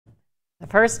The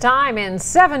first time in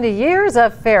 70 years, a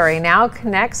ferry now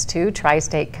connects two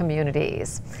tri-state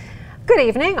communities. Good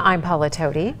evening, I'm Paula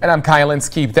Toti. And I'm Kyle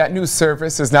Inskeep. That new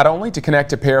service is not only to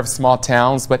connect a pair of small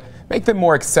towns, but make them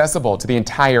more accessible to the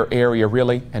entire area,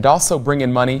 really, and also bring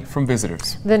in money from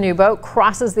visitors. The new boat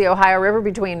crosses the Ohio River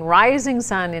between Rising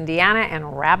Sun, Indiana,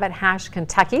 and Rabbit Hash,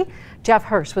 Kentucky. Jeff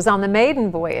Hirsch was on the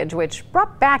maiden voyage, which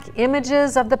brought back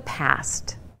images of the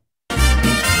past.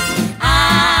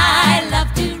 I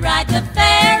love to ride the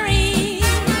ferry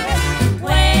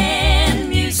when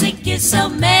music is so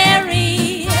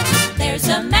merry. There's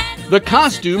a man. The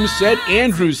costumes said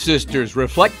Andrews Sisters,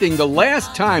 reflecting the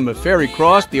last time a ferry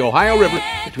crossed the Ohio River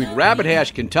between Rabbit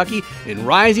Hash, Kentucky, and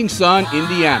Rising Sun,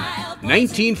 Indiana.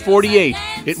 1948.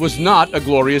 It was not a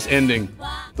glorious ending.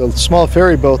 The small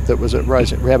ferry boat that was at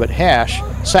Rabbit Hash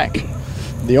sank.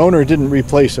 The owner didn't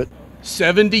replace it.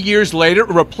 70 years later,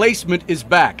 a replacement is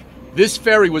back. This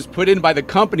ferry was put in by the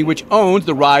company which owns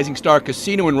the Rising Star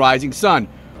Casino in Rising Sun,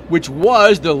 which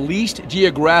was the least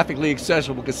geographically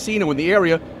accessible casino in the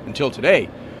area until today.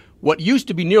 What used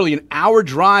to be nearly an hour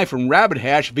drive from Rabbit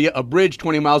Hash via a bridge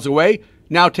 20 miles away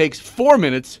now takes 4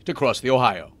 minutes to cross the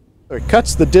Ohio. It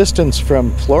cuts the distance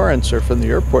from Florence or from the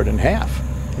airport in half.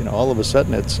 You know, all of a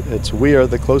sudden we are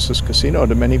the closest casino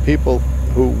to many people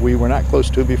who we were not close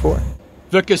to before.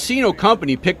 The casino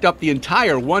company picked up the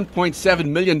entire $1.7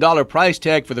 million price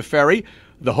tag for the ferry.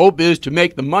 The hope is to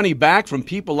make the money back from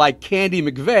people like Candy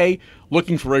McVeigh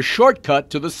looking for a shortcut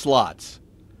to the slots.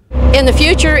 In the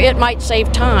future, it might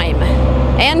save time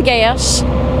and gas,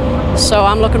 so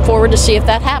I'm looking forward to see if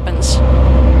that happens.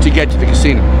 To get to the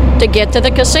casino? To get to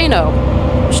the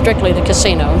casino, strictly the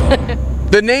casino.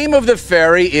 The name of the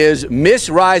ferry is Miss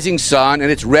Rising Sun, and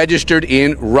it's registered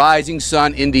in Rising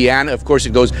Sun, Indiana. Of course,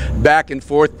 it goes back and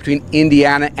forth between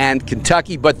Indiana and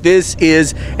Kentucky, but this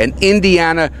is an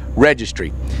Indiana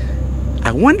registry.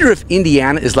 I wonder if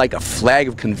Indiana is like a flag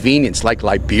of convenience, like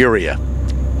Liberia.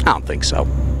 I don't think so.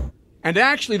 And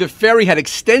actually, the ferry had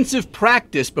extensive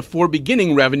practice before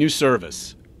beginning revenue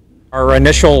service. Our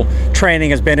initial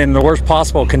training has been in the worst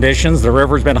possible conditions. The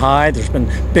river's been high, there's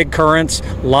been big currents,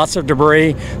 lots of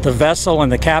debris. The vessel and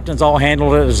the captains all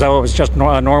handled it as though it was just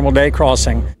a normal day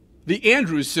crossing. The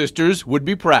Andrews Sisters would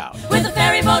be proud. With a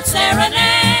ferry boat serenade.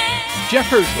 Jeff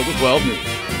Hirsch with 12 News.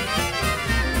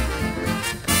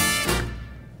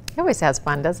 He always has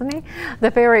fun, doesn't he?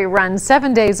 The ferry runs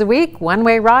 7 days a week,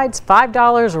 one-way rides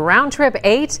 $5, round trip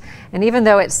 $8. And even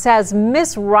though it says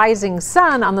Miss Rising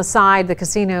Sun on the side, the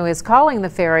casino is calling the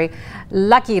ferry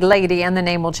Lucky Lady, and the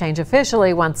name will change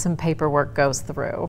officially once some paperwork goes through.